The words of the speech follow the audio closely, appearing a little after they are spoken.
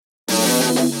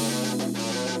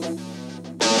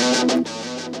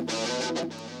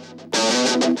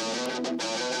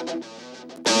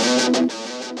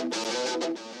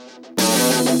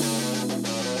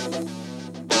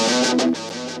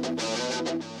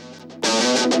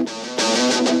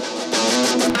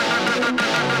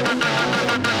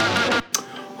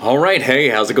All right, hey,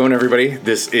 how's it going, everybody?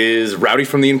 This is Rowdy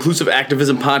from the Inclusive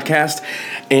Activism Podcast,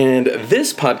 and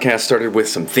this podcast started with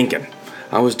some thinking.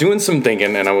 I was doing some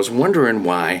thinking, and I was wondering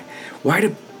why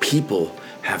do people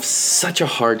have such a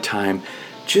hard time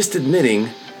just admitting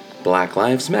Black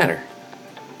Lives Matter,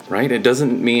 right? It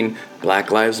doesn't mean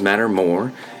Black Lives Matter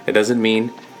more. It doesn't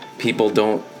mean people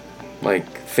don't,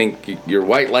 think your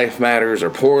white life matters or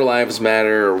poor lives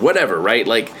matter or whatever, right?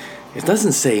 It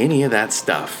doesn't say any of that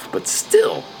stuff, but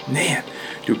still, man,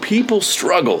 do people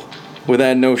struggle with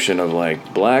that notion of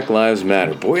Black Lives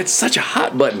Matter? Boy, it's such a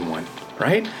hot button one,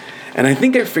 right? And I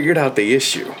think I figured out the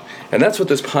issue, and that's what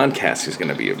this podcast is going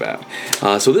to be about.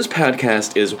 So this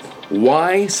podcast is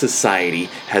why society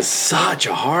has such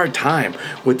a hard time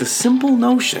with the simple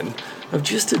notion of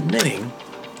just admitting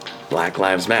Black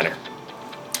Lives Matter.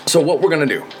 So what we're going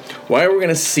to do, why are we going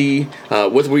to see,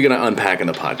 what we're going to unpack in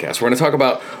the podcast? We're going to talk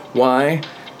about why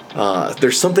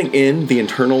there's something in the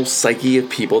internal psyche of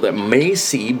people that may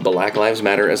see Black Lives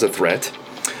Matter as a threat.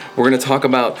 We're going to talk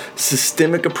about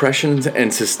systemic oppression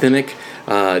and systemic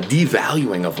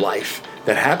devaluing of life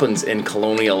that happens in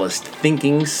colonialist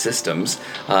thinking systems,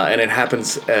 and it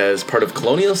happens as part of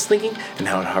colonialist thinking and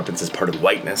how it happens as part of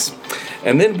whiteness.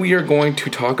 And then we are going to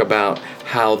talk about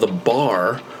how the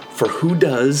bar for who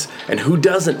does and who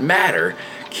doesn't matter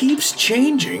keeps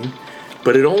changing,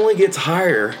 but it only gets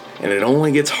higher and it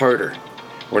only gets harder.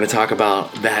 We're going to talk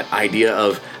about that idea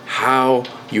of how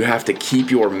you have to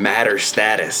keep your matter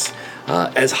status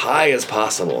as high as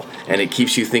possible, and it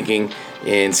keeps you thinking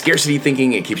in scarcity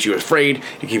thinking, it keeps you afraid,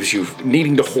 it keeps you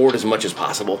needing to hoard as much as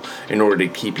possible in order to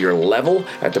keep your level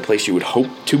at the place you would hope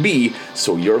to be,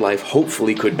 so your life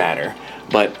hopefully could matter.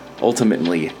 But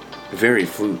ultimately, very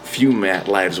few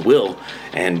lives will,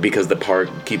 and because the bar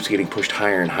keeps getting pushed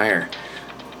higher and higher,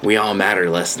 we all matter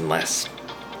less and less.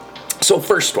 So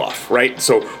first off, right,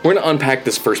 so we're going to unpack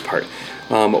this first part.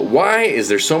 Why is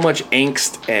there so much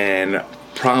angst and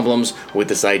problems with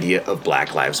this idea of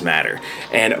Black Lives Matter?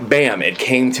 And bam, it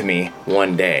came to me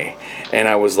one day, and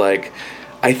I was like,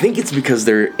 I think it's because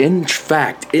there in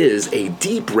fact is a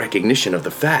deep recognition of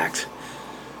the fact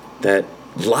that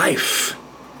life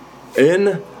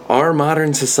in our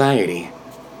modern society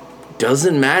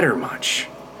doesn't matter much.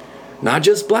 Not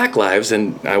just Black lives,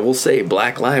 and I will say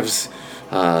Black lives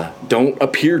don't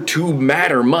appear to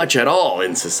matter much at all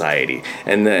in society,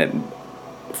 and that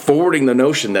forwarding the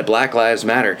notion that Black Lives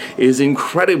Matter is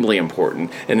incredibly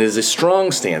important and is a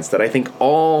strong stance that I think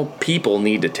all people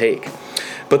need to take.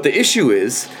 But the issue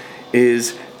is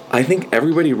I think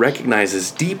everybody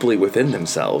recognizes deeply within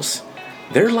themselves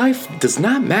their life does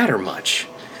not matter much,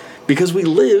 because we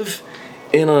live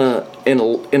in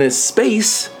a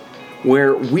space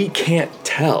where we can't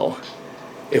tell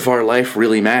if our life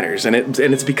really matters. And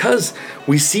it's because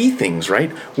we see things,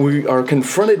 right? We are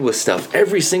confronted with stuff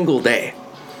every single day.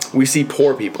 We see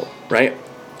poor people, right?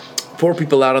 Poor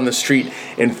people out on the street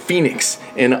in Phoenix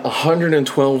in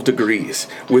 112 degrees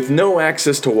with no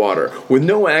access to water, with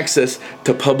no access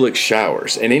to public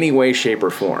showers in any way, shape, or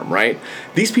form, right?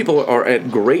 These people are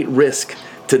at great risk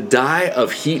to die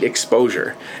of heat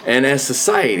exposure. And as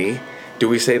society, do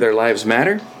we say their lives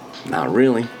matter? Not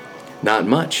really. Not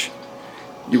much.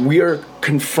 We are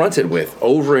confronted with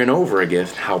over and over again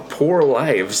how poor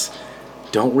lives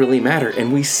don't really matter.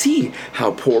 And we see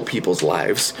how poor people's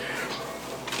lives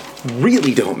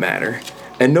really don't matter.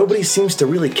 And nobody seems to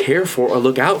really care for or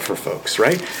look out for folks,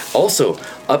 right? Also,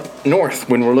 up north,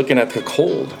 when we're looking at the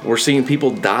cold, we're seeing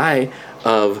people die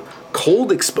of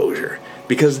cold exposure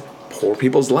because poor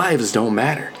people's lives don't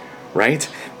matter, right?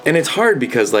 And it's hard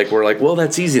because we're like, well,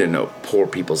 that's easy to know. Poor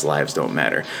people's lives don't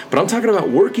matter. But I'm talking about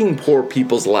working poor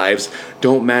people's lives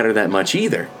don't matter that much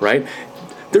either, right?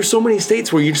 There's so many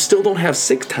states where you still don't have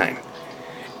sick time.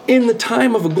 In the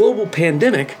time of a global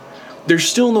pandemic, there's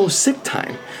still no sick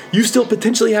time. You still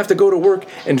potentially have to go to work,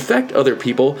 infect other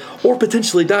people, or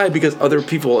potentially die because other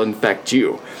people infect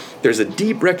you. There's a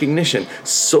deep recognition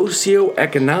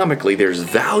socioeconomically, there's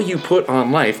value put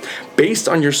on life based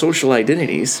on your social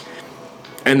identities.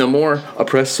 And the more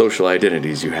oppressed social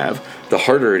identities you have, the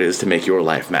harder it is to make your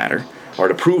life matter or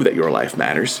to prove that your life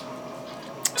matters.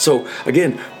 So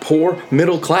again, poor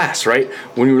middle class, right?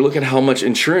 When you look at how much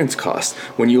insurance costs,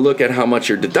 when you look at how much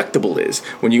your deductible is,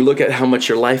 when you look at how much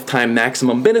your lifetime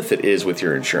maximum benefit is with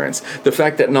your insurance, the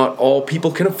fact that not all people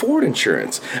can afford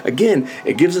insurance. Again,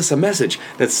 it gives us a message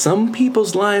that some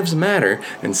people's lives matter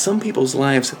and some people's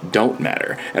lives don't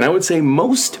matter. And I would say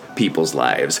most people's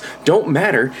lives don't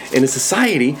matter in a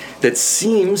society that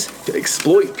seems to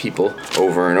exploit people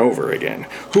over and over again.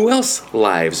 Who else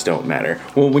lives don't matter?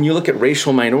 Well, when you look at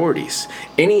racial minorities,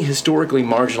 any historically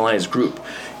marginalized group,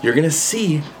 you're going to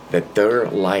see that their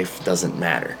life doesn't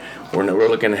matter. We're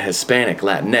looking at Hispanic,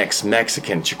 Latinx,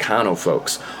 Mexican, Chicano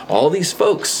folks. All these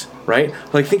folks, right?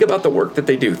 Like, think about the work that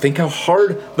they do. Think how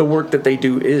hard the work that they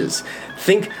do is.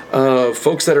 Think of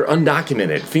folks that are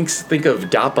undocumented. Think of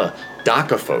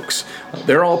DACA folks.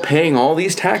 They're all paying all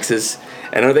these taxes,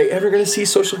 and are they ever going to see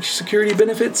Social Security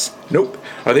benefits? Nope.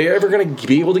 Are they ever going to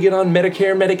be able to get on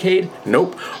Medicare, Medicaid?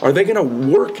 Nope. Are they going to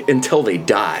work until they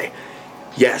die?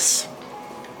 Yes.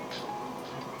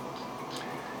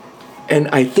 And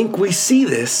I think we see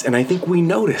this, and I think we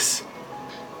notice.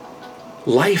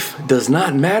 Life does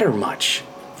not matter much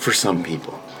for some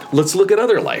people. Let's look at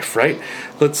other life, right?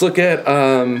 Let's look at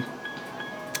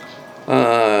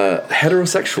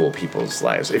heterosexual people's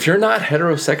lives. If you're not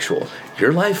heterosexual,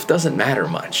 your life doesn't matter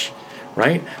much,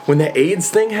 right? When the AIDS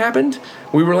thing happened,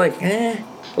 we were like,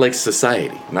 like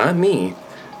society, not me,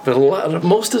 but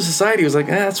most of society was like,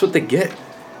 that's what they get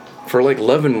for like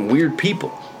loving weird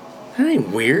people. That ain't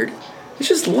weird. It's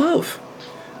just love.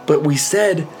 But we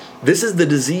said, this is the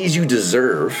disease you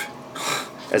deserve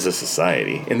as a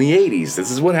society. In the 80s,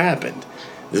 this is what happened.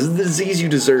 This is the disease you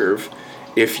deserve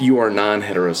if you are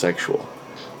non-heterosexual,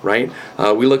 right?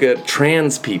 We look at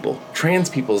trans people. Trans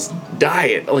people's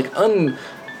die at like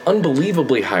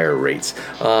unbelievably higher rates.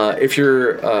 If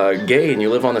you're gay and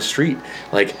you live on the street,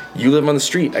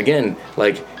 again,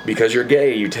 like, because you're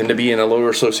gay, you tend to be in a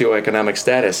lower socioeconomic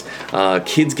status.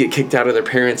 Kids get kicked out of their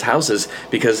parents' houses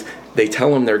because they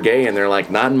tell them they're gay, and they're like,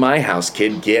 not in my house,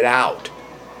 kid, get out.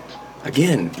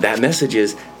 Again, that message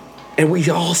is, and we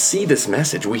all see this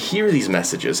message. We hear these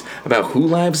messages about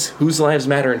whose lives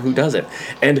matter and who doesn't.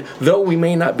 And though we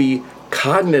may not be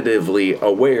cognitively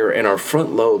aware in our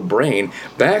front lobe brain,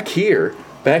 back here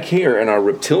in our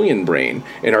reptilian brain,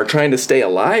 in our trying to stay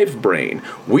alive brain,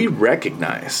 we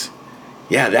recognize,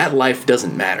 that life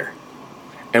doesn't matter.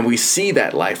 And we see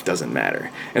that life doesn't matter.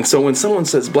 And so when someone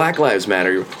says Black Lives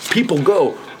Matter, people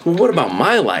go, well, what about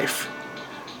my life?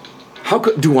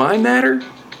 Do I matter?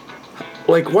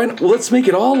 Like, let's make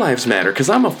it all lives matter, because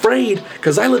I'm afraid,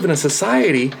 because I live in a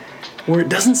society where it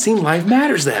doesn't seem life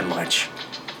matters that much.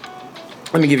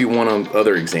 Let me give you one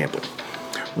other example.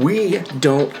 We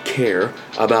don't care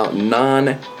about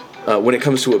when it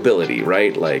comes to ability,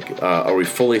 right? Like, are we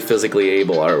fully physically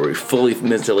able? Are we fully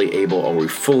mentally able? Are we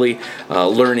fully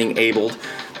learning abled?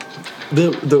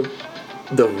 The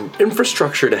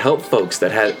infrastructure to help folks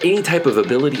that have any type of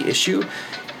ability issue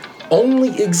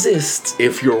only exists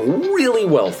if you're really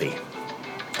wealthy.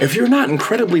 If you're not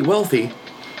incredibly wealthy,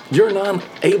 your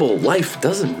non-able life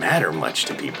doesn't matter much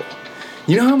to people.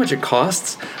 You know how much it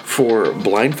costs for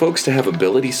blind folks to have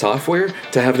ability software,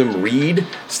 to have them read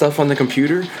stuff on the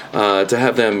computer, to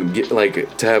have them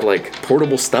have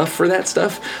portable stuff for that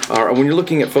stuff? Or when you're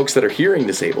looking at folks that are hearing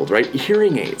disabled, right?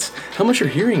 Hearing aids. How much are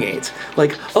hearing aids?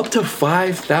 Like up to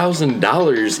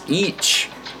 $5,000 each.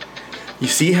 You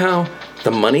see how the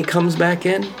money comes back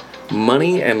in?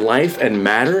 Money and life and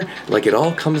matter, like it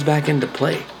all comes back into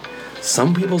play.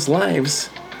 Some people's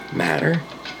lives matter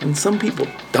and some people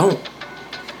don't.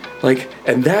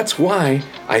 And that's why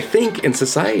I think in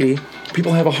society,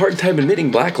 people have a hard time admitting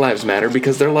Black Lives Matter,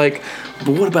 because they're like, but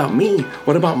what about me?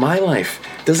 What about my life?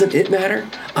 Doesn't it matter?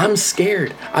 I'm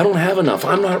scared. I don't have enough.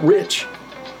 I'm not rich.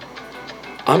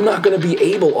 I'm not going to be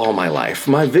able all my life.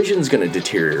 My vision's going to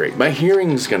deteriorate. My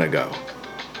hearing's going to go.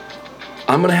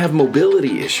 I'm going to have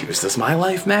mobility issues. Does my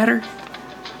life matter?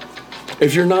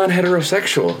 If you're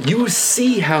non-heterosexual, you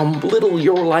see how little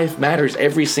your life matters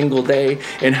every single day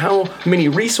and how many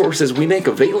resources we make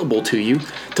available to you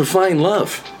to find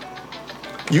love.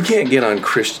 You can't get on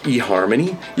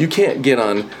eHarmony. You can't get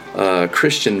on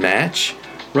Christian Match,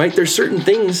 right? There's certain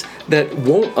things that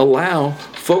won't allow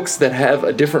folks that have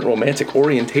a different romantic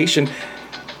orientation,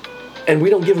 and we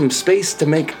don't give them space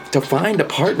to find a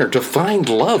partner, to find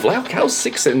love. How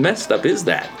sick and messed up is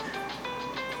that?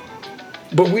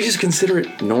 But we just consider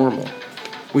it normal.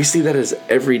 We see that as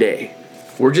every day.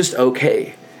 We're just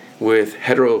okay with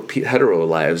hetero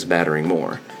lives mattering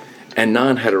more and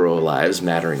non-hetero lives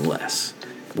mattering less.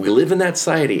 We live in that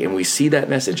society and we see that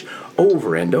message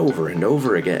over and over and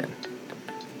over again.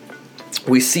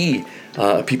 We see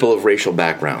people of racial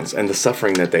backgrounds and the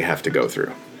suffering that they have to go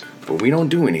through. But we don't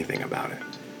do anything about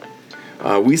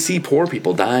it. We see poor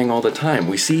people dying all the time.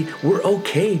 We're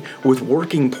okay with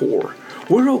working poor.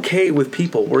 We're okay with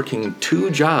people working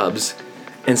 2 jobs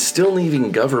and still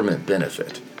needing government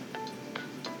benefit.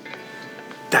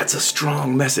 That's a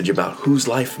strong message about whose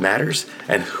life matters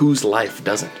and whose life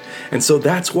doesn't. And so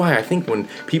that's why I think when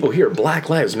people hear Black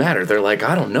Lives Matter, they're like,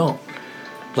 I don't know.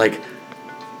 Like,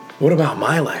 what about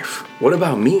my life? What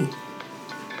about me?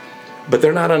 But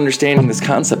they're not understanding this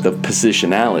concept of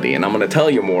positionality. And I'm going to tell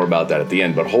you more about that at the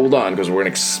end. But hold on, because we're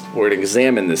going to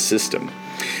examine this system.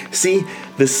 See,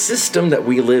 the system that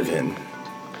we live in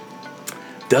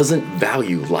doesn't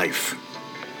value life.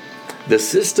 The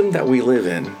system that we live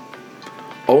in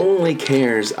only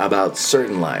cares about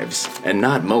certain lives and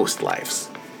not most lives.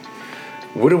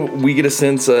 What do we get a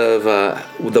sense of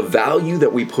the value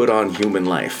that we put on human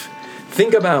life?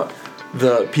 Think about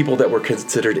the people that were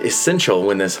considered essential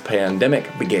when this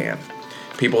pandemic began.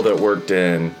 People that worked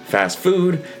in fast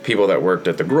food, people that worked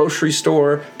at the grocery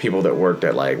store, people that worked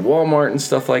at like Walmart and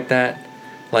stuff like that.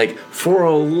 Like, for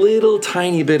a little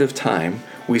tiny bit of time,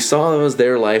 we saw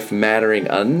their life mattering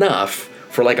enough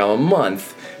for like a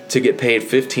month to get paid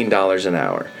 $15 an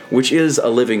hour, which is a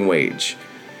living wage.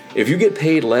 If you get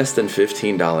paid less than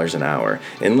 $15 an hour,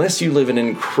 unless you live in an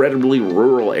incredibly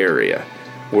rural area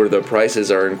where the prices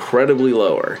are incredibly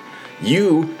lower,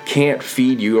 you can't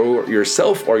feed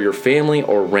yourself or your family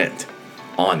or rent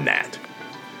on that,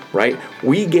 right?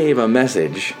 We gave a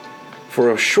message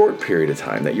for a short period of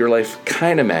time that your life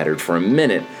kind of mattered for a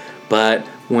minute, but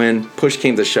when push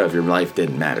came to shove, your life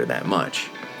didn't matter that much.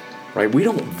 Right? We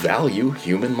don't value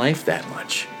human life that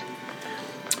much.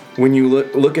 When you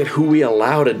look at who we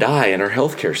allow to die in our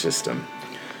healthcare system,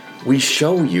 we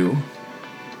show you,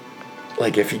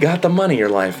 like, if you got the money, your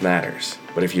life matters.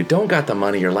 But if you don't got the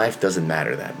money, your life doesn't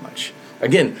matter that much.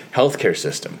 Again, healthcare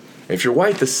system. If you're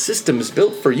white, the system is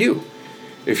built for you.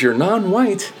 If you're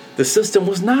non-white, the system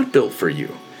was not built for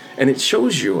you. And it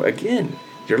shows you, again,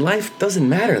 your life doesn't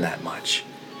matter that much.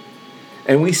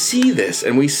 And we see this,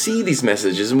 and we see these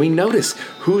messages, and we notice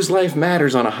whose life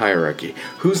matters on a hierarchy,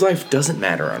 whose life doesn't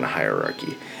matter on a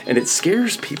hierarchy, and it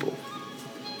scares people.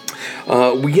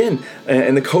 Again,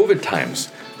 in the COVID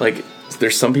times, like,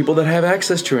 there's some people that have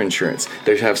access to insurance.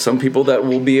 They have some people that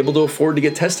will be able to afford to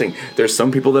get testing. There's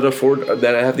some people that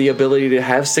have the ability to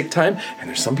have sick time, and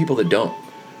there's some people that don't,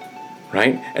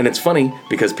 right? And it's funny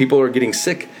because people are getting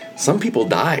sick. Some people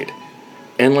died.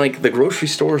 And like, the grocery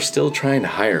store is still trying to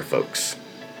hire folks.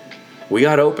 We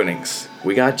got openings,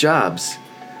 we got jobs,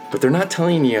 but they're not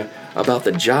telling you about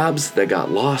the jobs that got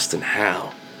lost and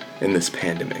how in this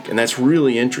pandemic. And that's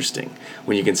really interesting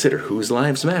when you consider whose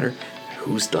lives matter and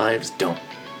whose lives don't.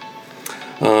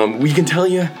 We can tell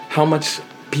you how much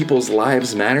people's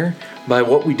lives matter by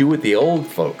what we do with the old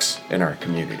folks in our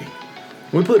community.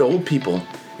 We put old people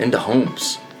into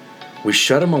homes. We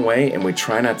shut them away and we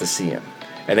try not to see them.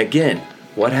 And again,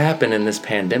 what happened in this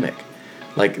pandemic?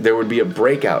 Like, there would be a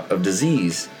breakout of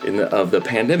disease of the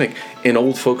pandemic in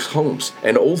old folks' homes,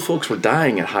 and old folks were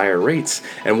dying at higher rates.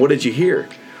 And what did you hear?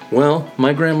 Well,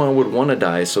 my grandma would want to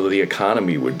die so the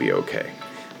economy would be okay.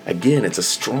 Again, it's a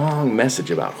strong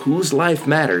message about whose life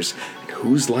matters and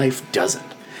whose life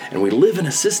doesn't. And we live in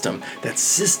a system that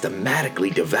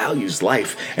systematically devalues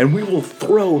life, and we will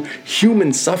throw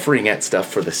human suffering at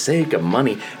stuff for the sake of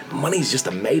money. Money's just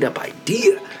a made-up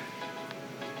idea.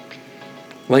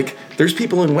 Like, there's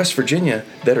people in West Virginia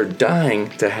that are dying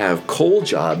to have coal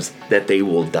jobs that they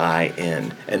will die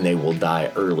in, and they will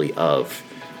die early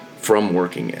from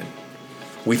working in.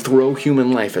 We throw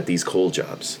human life at these coal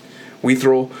jobs. We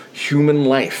throw human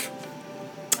life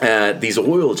at these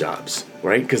oil jobs,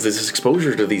 right? Because this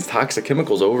exposure to these toxic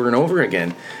chemicals over and over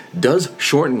again does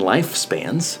shorten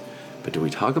lifespans. But do we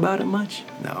talk about it much?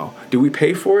 No. Do we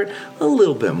pay for it? A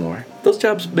little bit more. Those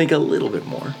jobs make a little bit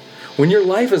more. When your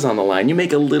life is on the line, you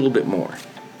make a little bit more.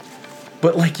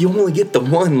 But like, you only get the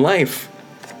one life.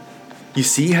 You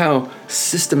see how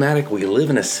systematic we live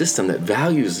in a system that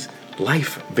values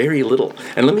life very little.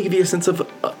 And let me give you a sense of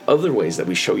other ways that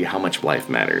we show you how much life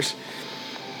matters.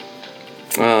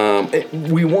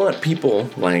 We want people,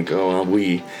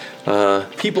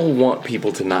 people want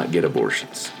people to not get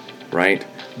abortions, right?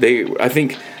 I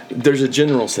think there's a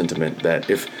general sentiment that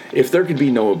if there could be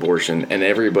no abortion and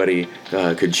everybody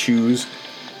could choose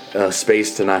a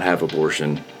space to not have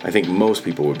abortion, I think most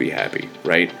people would be happy,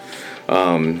 right?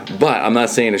 But I'm not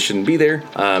saying it shouldn't be there.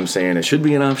 I'm saying it should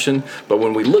be an option. But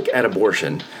when we look at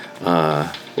abortion,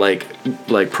 like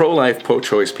pro-life,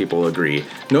 pro-choice people agree,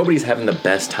 nobody's having the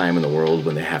best time in the world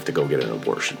when they have to go get an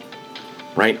abortion.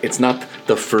 right? It's not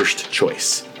the first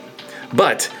choice.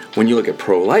 But when you look at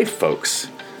pro-life folks,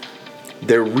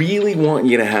 they really want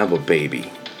you to have a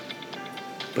baby,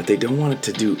 but they don't want it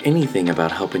to do anything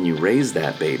about helping you raise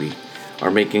that baby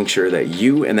or making sure that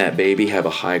you and that baby have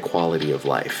a high quality of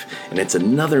life. And it's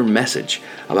another message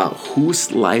about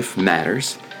whose life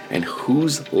matters and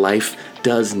whose life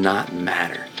does not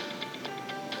matter.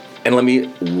 And let me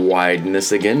widen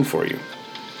this again for you.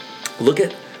 Look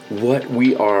at what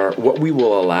we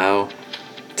will allow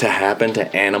to happen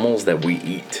to animals that we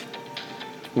eat.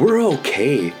 We're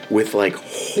okay with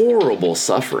horrible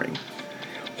suffering,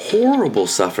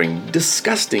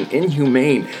 disgusting,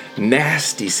 inhumane,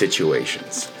 nasty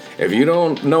situations. If you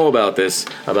don't know about this,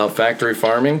 about factory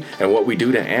farming and what we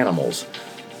do to animals,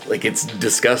 it's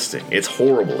disgusting, it's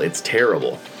horrible, it's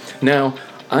terrible. Now,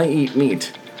 I eat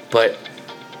meat, but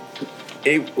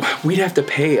we'd have to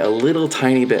pay a little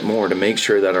tiny bit more to make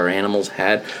sure that our animals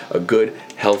had a good,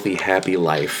 healthy, happy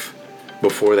life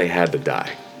before they had to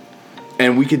die.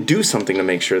 And we could do something to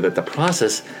make sure that the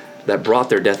process that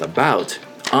brought their death about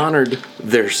honored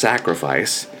their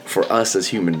sacrifice for us as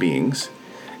human beings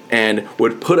and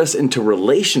would put us into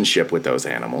relationship with those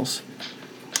animals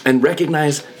and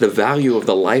recognize the value of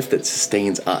the life that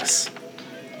sustains us.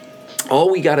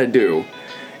 All we got to do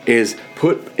is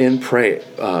put in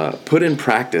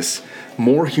practice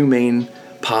more humane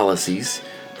policies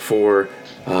for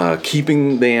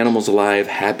keeping the animals alive,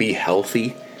 happy,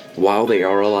 healthy while they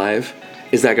are alive.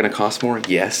 Is that going to cost more?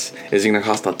 Yes. Is it going to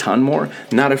cost a ton more?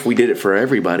 Not if we did it for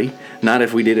everybody. Not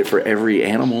if we did it for every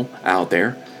animal out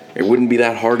there. It wouldn't be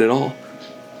that hard at all.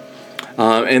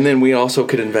 And then we also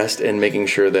could invest in making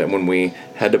sure that when we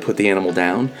had to put the animal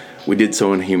down, we did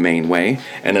so in a humane way.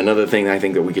 And another thing I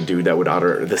think that we could do that would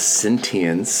honor the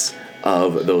sentience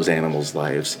of those animals'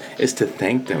 lives is to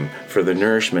thank them for the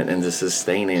nourishment and the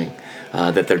sustaining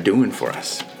that they're doing for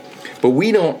us. But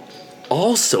we don't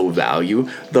also value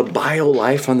the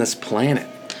bio-life on this planet.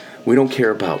 We don't care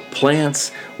about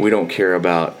plants. We don't care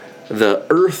about the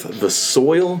earth, the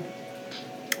soil.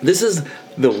 This is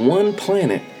the one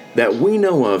planet that we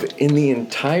know of in the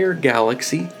entire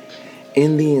galaxy,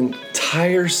 in the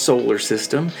entire solar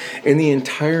system, in the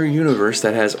entire universe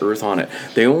that has Earth on it.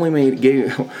 They only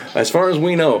as far as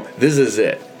we know, this is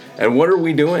it. And what are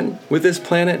we doing with this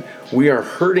planet? We are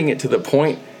hurting it to the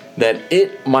point that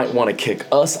it might want to kick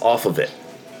us off of it.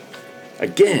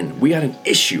 Again, we got an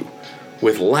issue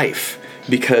with life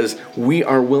because we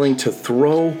are willing to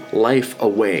throw life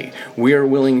away. We are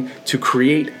willing to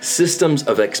create systems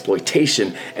of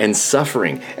exploitation and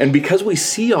suffering. And because we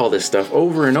see all this stuff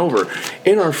over and over,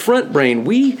 in our front brain,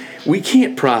 we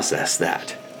can't process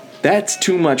that. That's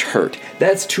too much hurt.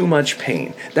 That's too much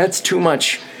pain. That's too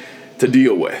much to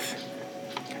deal with.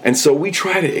 And so we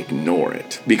try to ignore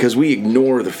it because we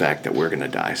ignore the fact that we're going to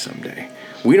die someday.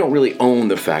 We don't really own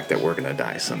the fact that we're going to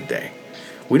die someday.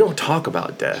 We don't talk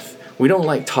about death. We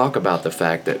don't talk about the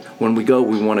fact that when we go,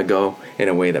 we want to go in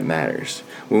a way that matters.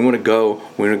 We want to go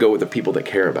with the people that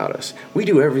care about us. We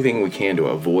do everything we can to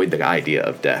avoid the idea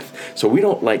of death. So we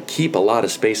don't keep a lot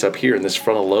of space up here in this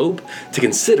frontal lobe to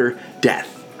consider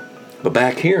death. But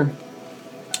back here,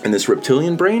 in this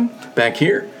reptilian brain, back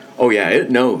here, oh yeah,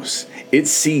 it knows. It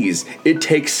sees. It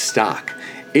takes stock.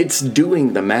 It's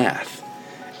doing the math.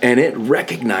 And it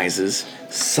recognizes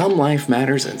some life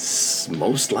matters and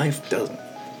most life doesn't.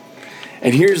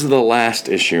 And here's the last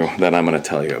issue that I'm going to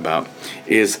tell you about,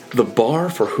 is the bar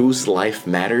for whose life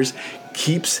matters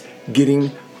keeps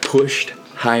getting pushed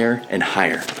higher and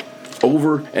higher,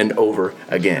 over and over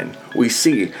again. We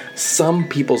see some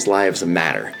people's lives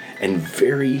matter, and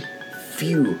very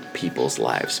few people's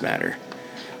lives matter.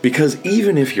 Because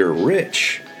even if you're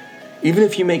rich, even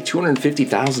if you make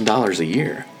 $250,000 a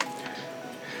year,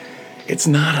 it's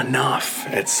not enough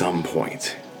at some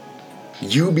point.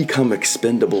 You become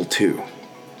expendable too.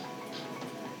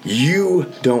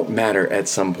 You don't matter at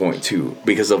some point too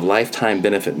because of lifetime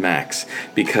benefit max,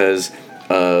 because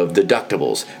of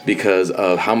deductibles, because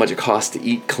of how much it costs to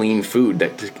eat clean food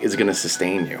that is going to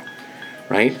sustain you,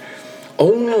 right?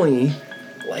 Only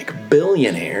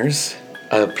billionaires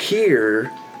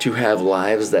appear to have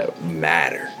lives that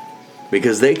matter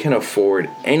because they can afford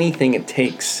anything it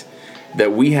takes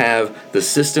that we have the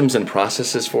systems and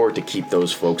processes for to keep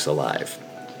those folks alive.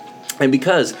 And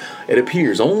because it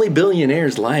appears only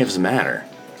billionaires' lives matter,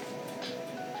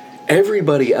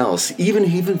 everybody else,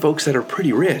 even folks that are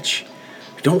pretty rich,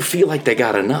 don't feel like they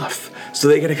got enough. So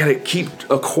they gotta keep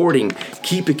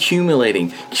keep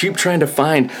accumulating, keep trying to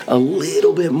find a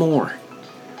little bit more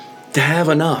to have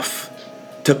enough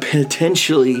to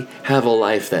potentially have a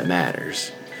life that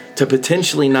matters, to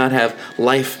potentially not have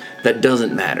life that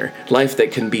doesn't matter, life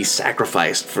that can be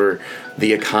sacrificed for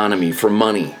the economy, for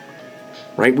money,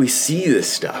 right? We see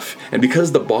this stuff. And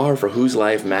because the bar for whose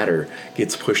life matter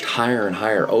gets pushed higher and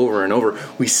higher over and over,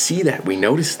 we see that, we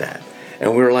notice that.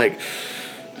 And we're like,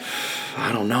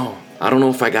 I don't know. I don't know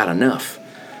if I got enough.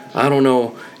 I don't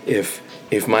know if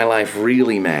my life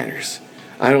really matters.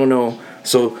 I don't know.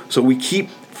 So we keep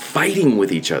fighting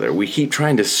with each other. We keep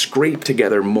trying to scrape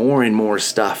together more and more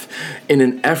stuff in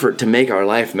an effort to make our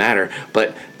life matter,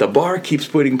 but the bar keeps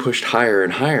getting pushed higher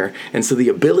and higher, and so the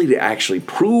ability to actually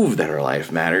prove that our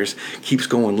life matters keeps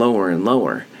going lower and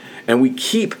lower. And we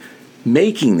keep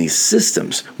making these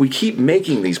systems, we keep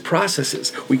making these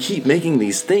processes, we keep making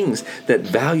these things that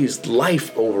values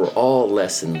life over all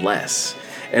less and less.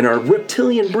 And our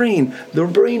reptilian brain, the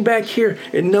brain back here,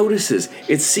 it notices,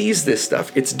 it sees this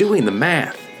stuff, it's doing the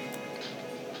math.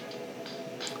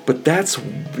 But that's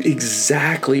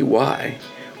exactly why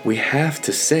we have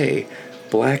to say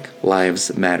Black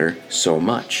Lives Matter so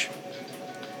much.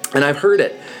 And I've heard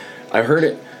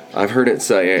it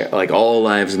say, like, all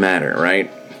lives matter,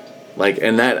 right? Like,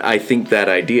 and that, I think that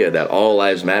idea that all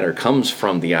lives matter comes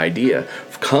from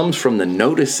the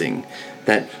noticing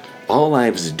that all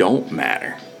lives don't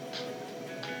matter.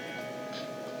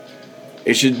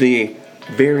 It should be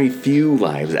very few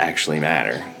lives actually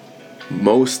matter.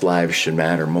 Most lives should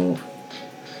matter more.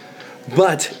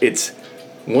 But it's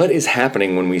what is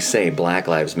happening when we say Black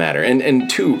Lives Matter. And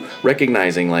two,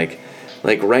 recognizing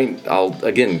I'll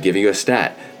again give you a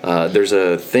stat. There's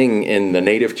a thing in the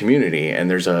Native community, and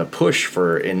there's a push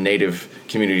in Native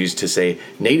communities to say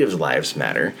Natives' lives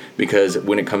matter, because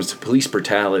when it comes to police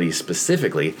brutality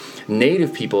specifically,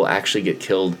 Native people actually get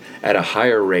killed at a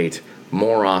higher rate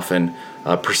more often,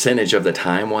 percentage of the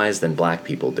time-wise, than Black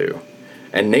people do.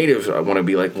 And Natives want to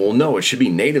be like, well, no, it should be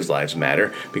Natives' lives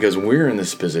matter because we're in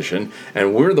this position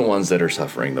and we're the ones that are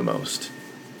suffering the most.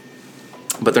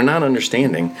 But they're not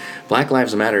understanding Black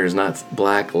Lives Matter is not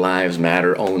Black Lives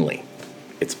Matter only.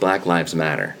 It's Black Lives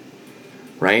Matter,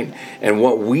 right? And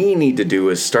what we need to do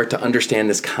is start to understand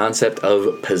this concept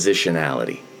of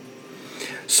positionality.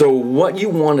 So what you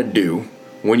want to do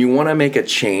when you want to make a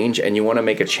change, and you want to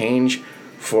make a change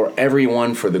for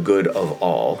everyone, for the good of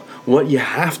all, what you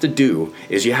have to do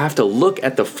is you have to look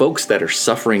at the folks that are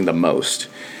suffering the most,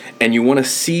 and you want to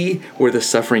see where the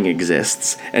suffering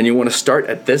exists, and you want to start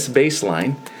at this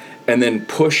baseline and then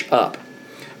push up,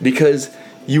 because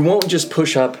you won't just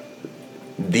push up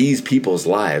these people's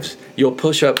lives, you'll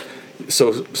push up.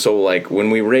 So like when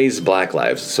we raise Black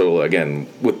lives, so again,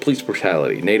 with police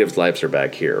brutality, Natives' lives are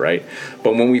back here, right?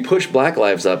 But when we push Black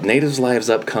lives up, Natives'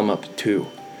 lives come up too.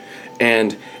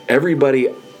 And everybody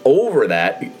over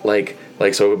that,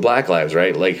 so with Black lives,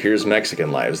 right? Like, here's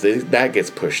Mexican lives. That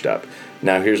gets pushed up.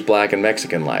 Now here's Black and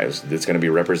Mexican lives. It's going to be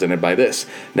represented by this.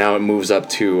 Now it moves up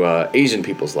to Asian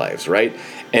people's lives, right?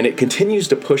 And it continues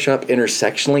to push up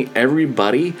intersectionally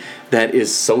everybody that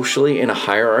is socially in a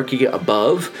hierarchy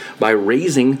above by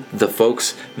raising the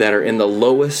folks that are in the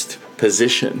lowest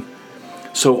position.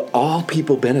 So all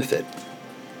people benefit.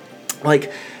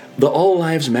 Like, the all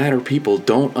lives matter people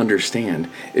don't understand.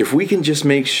 If we can just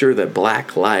make sure that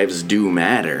Black lives do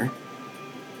matter,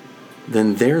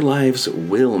 then their lives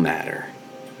will matter.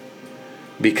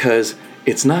 Because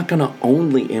it's not going to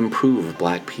only improve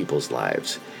Black people's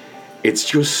lives. It's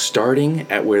just starting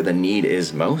at where the need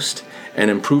is most and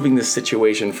improving the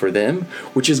situation for them,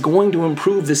 which is going to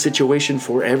improve the situation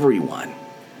for everyone.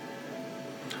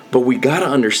 But we got to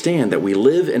understand that we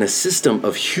live in a system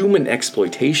of human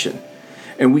exploitation.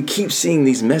 And we keep seeing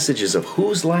these messages of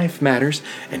whose life matters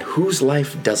and whose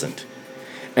life doesn't.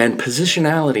 And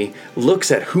positionality looks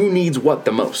at who needs what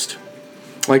the most.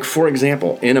 Like, for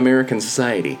example, in American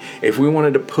society, if we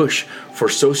wanted to push for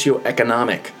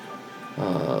socioeconomic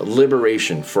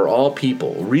liberation for all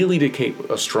people, really to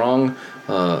keep a strong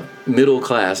middle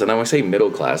class, and I want to say middle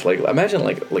class, like imagine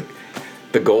like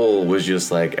the goal was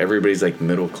just like everybody's like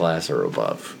middle class or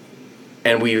above.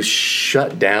 And we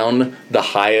shut down the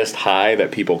highest high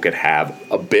that people could have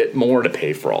a bit more to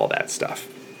pay for all that stuff,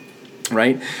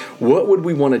 right? What would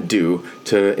we want to do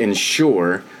to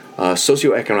ensure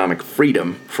socioeconomic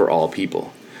freedom for all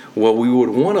people? Well, we would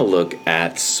want to look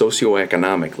at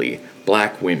socioeconomically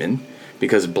Black women,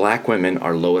 because Black women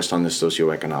are lowest on the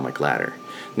socioeconomic ladder.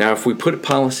 Now, if we put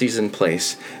policies in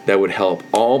place that would help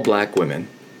all Black women,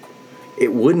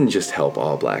 it wouldn't just help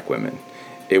all Black women.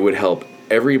 It would help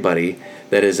everybody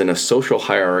that is in a social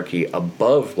hierarchy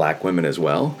above Black women as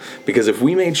well. Because if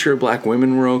we made sure Black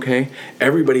women were okay,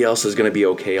 everybody else is going to be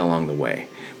okay along the way.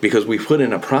 Because we put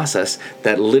in a process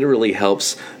that literally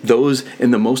helps those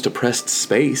in the most oppressed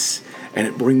space, and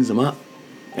it brings them up,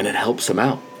 and it helps them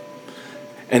out.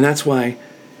 And that's why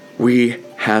we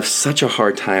have such a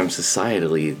hard time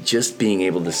societally just being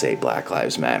able to say Black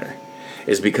Lives Matter,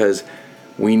 is because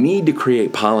we need to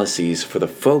create policies for the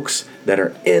folks that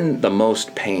are in the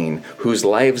most pain, whose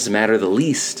lives matter the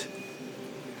least.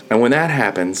 And when that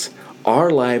happens, our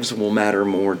lives will matter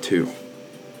more too.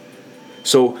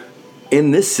 So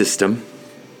in this system,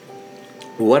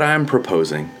 what I'm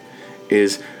proposing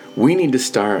is we need to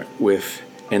start with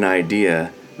an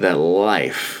idea that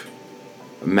life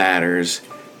matters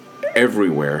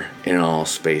everywhere in all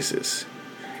spaces.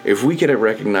 If we can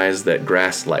recognize that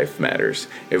grass life matters,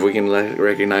 if we can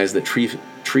recognize that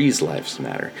trees' lives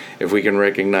matter, if we can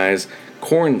recognize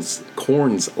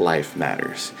corn's life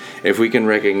matters, if we can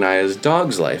recognize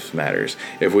dog's life matters,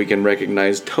 if we can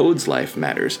recognize toad's life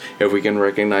matters, if we can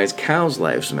recognize cow's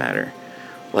lives matter,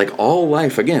 like all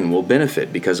life again will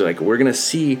benefit, because like we're gonna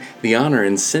see the honor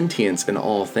and sentience in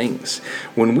all things.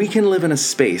 When we can live in a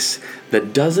space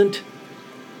that doesn't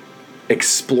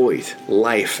exploit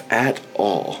life at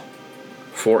all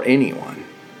for anyone,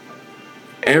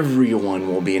 everyone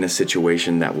will be in a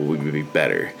situation that will be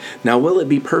better. Now, will it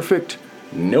be perfect?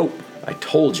 Nope. I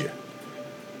told you.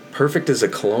 Perfect is a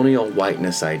colonial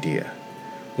whiteness idea.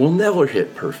 We'll never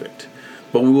hit perfect,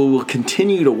 but we will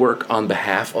continue to work on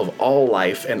behalf of all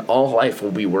life, and all life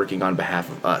will be working on behalf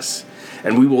of us.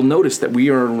 And we will notice that we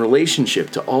are in relationship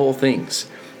to all things.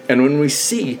 And when we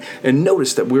see and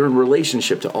notice that we're in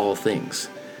relationship to all things,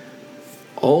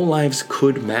 all lives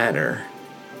could matter,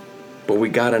 but we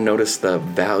gotta notice the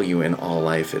value in all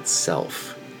life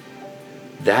itself.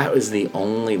 That is the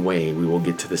only way we will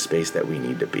get to the space that we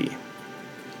need to be.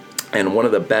 And one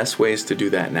of the best ways to do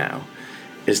that now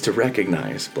is to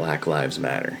recognize Black Lives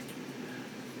Matter.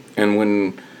 And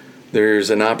when there's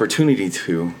an opportunity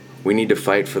to, we need to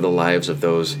fight for the lives of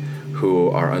those who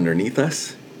are underneath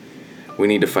us. We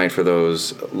need to fight for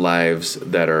those lives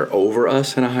that are over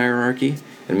us in a hierarchy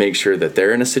and make sure that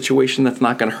they're in a situation that's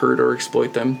not going to hurt or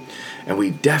exploit them. And we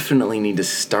definitely need to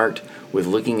start with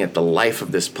looking at the life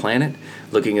of this planet,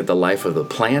 looking at the life of the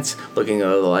plants, looking at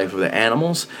the life of the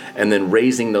animals, and then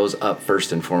raising those up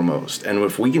first and foremost. And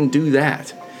if we can do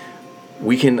that,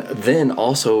 we can then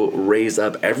also raise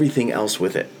up everything else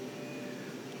with it.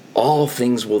 All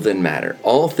things will then matter.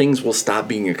 All things will stop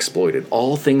being exploited.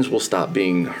 All things will stop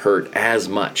being hurt as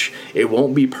much. It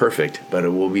won't be perfect, but it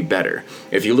will be better.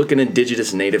 If you look at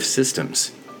indigenous native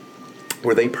systems,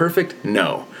 were they perfect?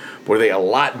 No. Were they a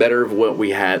lot better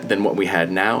than what we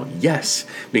had now? Yes.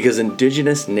 Because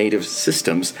indigenous native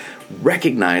systems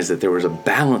recognized that there was a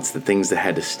balance to things that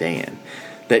had to stay in.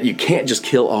 That you can't just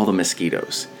kill all the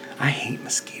mosquitoes. I hate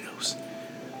mosquitoes.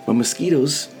 But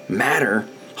mosquitoes matter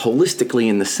holistically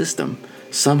in the system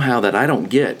somehow that I don't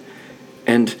get,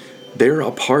 and they're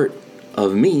a part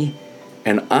of me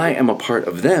and I am a part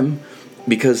of them,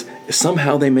 because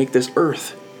somehow they make this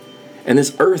earth, and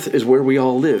this earth is where we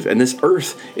all live, and this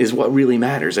earth is what really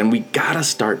matters, and we gotta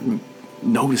start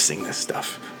noticing this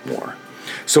stuff more.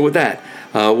 So with that,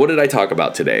 what did I talk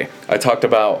about today? I talked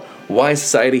about why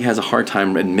society has a hard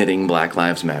time admitting Black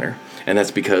Lives Matter, and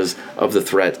that's because of the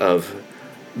threat of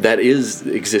that is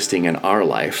existing in our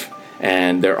life.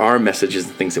 And there are messages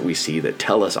and things that we see that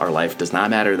tell us our life does not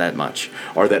matter that much,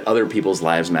 or that other people's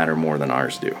lives matter more than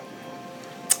ours do.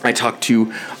 I talked to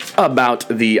you about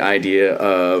the idea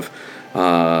of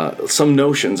some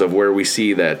notions of where we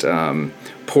see that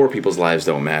poor people's lives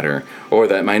don't matter, or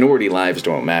that minority lives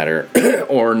don't matter,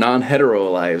 or non-hetero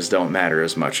lives don't matter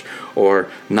as much, or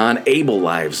non-able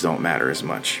lives don't matter as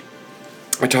much.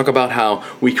 I talk about how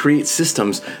we create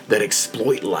systems that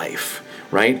exploit life,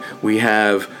 right? We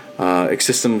have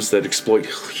systems that exploit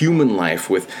human life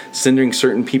with sending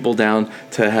certain people down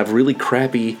to have really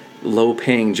crappy,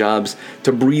 low-paying jobs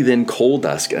to breathe in coal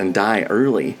dust and die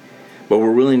early. But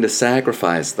we're willing to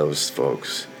sacrifice those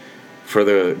folks for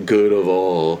the good of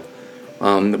all.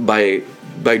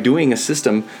 By doing a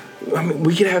system, I mean,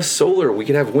 we could have solar, we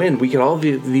could have wind, we could all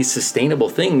do these sustainable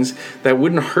things that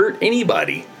wouldn't hurt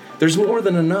anybody. There's more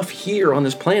than enough here on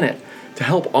this planet to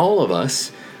help all of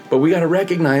us, but we got to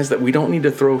recognize that we don't need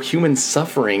to throw human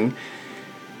suffering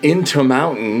into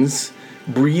mountains,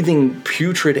 breathing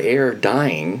putrid air,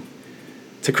 dying,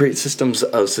 to create systems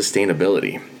of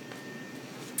sustainability.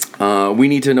 We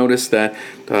need to notice that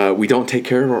we don't take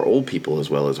care of our old people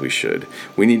as well as we should.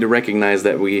 We need to recognize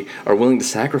that we are willing to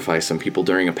sacrifice some people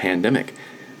during a pandemic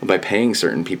by paying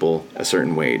certain people a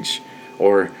certain wage.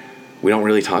 Or we don't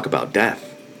really talk about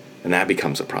death, and that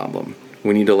becomes a problem.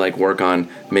 We need to work on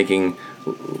making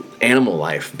animal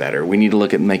life better. We need to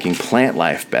look at making plant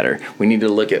life better. We need to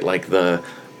look at the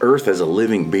earth as a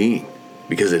living being,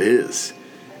 because it is.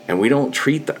 And we don't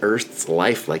treat the Earth's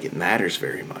life like it matters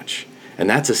very much. And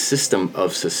that's a system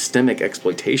of systemic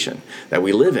exploitation that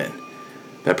we live in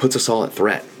that puts us all at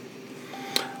threat.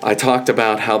 I talked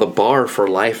about how the bar for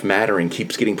life mattering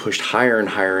keeps getting pushed higher and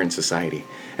higher in society,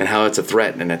 and how it's a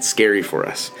threat and it's scary for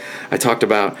us. I talked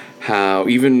about how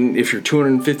even if you're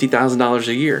 $250,000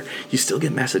 a year, you still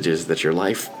get messages that your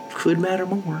life could matter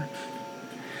more.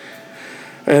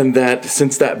 And that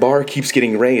since that bar keeps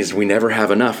getting raised, we never have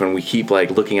enough, and we keep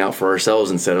looking out for ourselves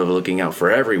instead of looking out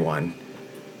for everyone.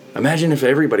 Imagine if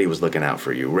everybody was looking out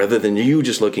for you rather than you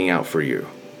just looking out for you.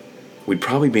 We'd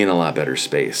probably be in a lot better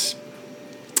space.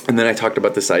 And then I talked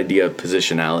about this idea of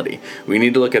positionality. We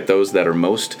need to look at those that are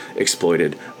most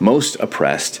exploited, most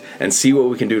oppressed, and see what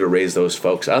we can do to raise those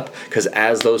folks up. Because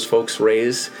as those folks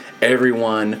raise,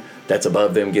 everyone that's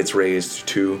above them gets raised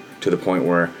to the point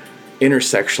where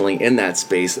intersectionally in that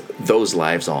space, those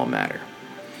lives all matter.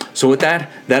 So with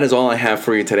that is all I have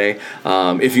for you today.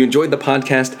 If you enjoyed the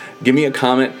podcast, give me a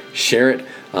comment, share it.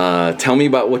 Tell me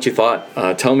about what you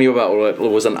thought. Tell me about what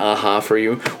was an aha for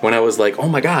you when I was like, oh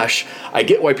my gosh, I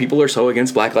get why people are so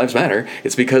against Black Lives Matter.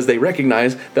 It's because they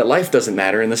recognize that life doesn't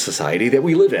matter in the society that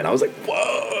we live in. I was like,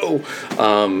 whoa.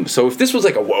 So if this was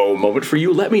like a whoa moment for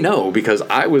you, let me know, because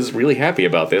I was really happy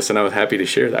about this and I was happy to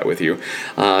share that with you.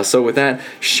 So with that,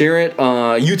 share it.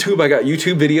 YouTube, I got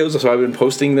YouTube videos, so I've been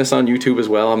posting this on YouTube as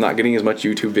well. I'm not getting as much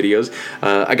YouTube videos.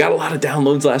 I got a lot of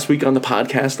downloads last week on the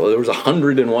podcast. There was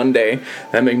 100 in one day.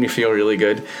 That made me feel really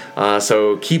good.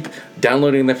 So keep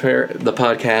downloading the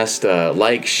podcast.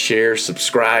 Like, share,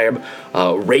 subscribe,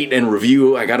 rate and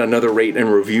review. I got another rate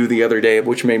and review the other day,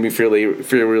 which made me feel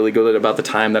really good about the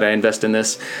time that I invest in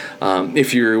this.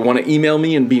 If you want to email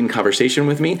me and be in conversation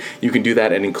with me, you can do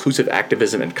that at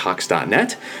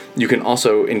inclusiveactivism@cox.net. You can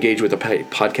also engage with the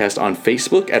podcast on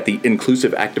Facebook at the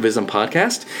Inclusive Activism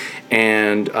Podcast.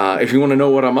 And if you want to know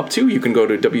what I'm up to, you can go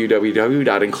to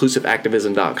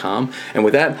www.inclusiveactivism.com. And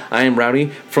with that, I am Rowdy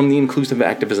from the Inclusive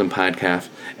Activism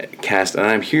Podcast, and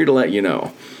I'm here to let you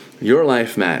know your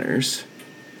life matters,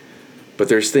 but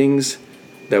there's things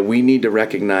that we need to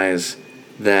recognize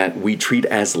that we treat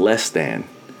as less than,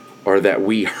 or that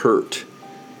we hurt.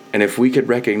 And if we could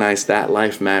recognize that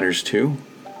life matters too,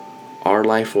 our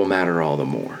life will matter all the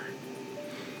more.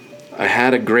 I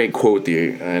had a great quote,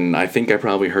 and I think I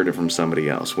probably heard it from somebody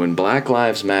else. When Black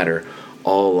lives matter,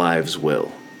 all lives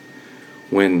will.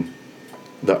 When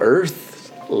the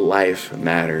earth's life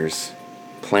matters,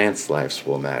 plants' lives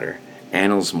will matter.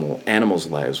 Animals'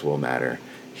 lives will matter.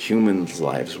 Humans'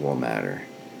 lives will matter.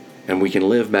 And we can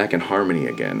live back in harmony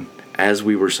again, as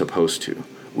we were supposed to.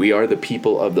 We are the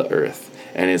people of the earth,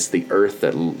 and it's the earth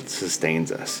that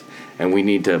sustains us. And we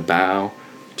need to bow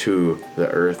to the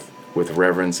earth with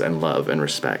reverence and love and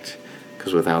respect,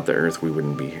 because without the earth, we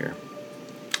wouldn't be here.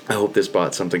 I hope this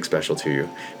brought something special to you.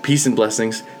 Peace and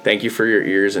blessings. Thank you for your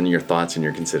ears and your thoughts and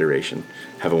your consideration.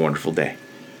 Have a wonderful day.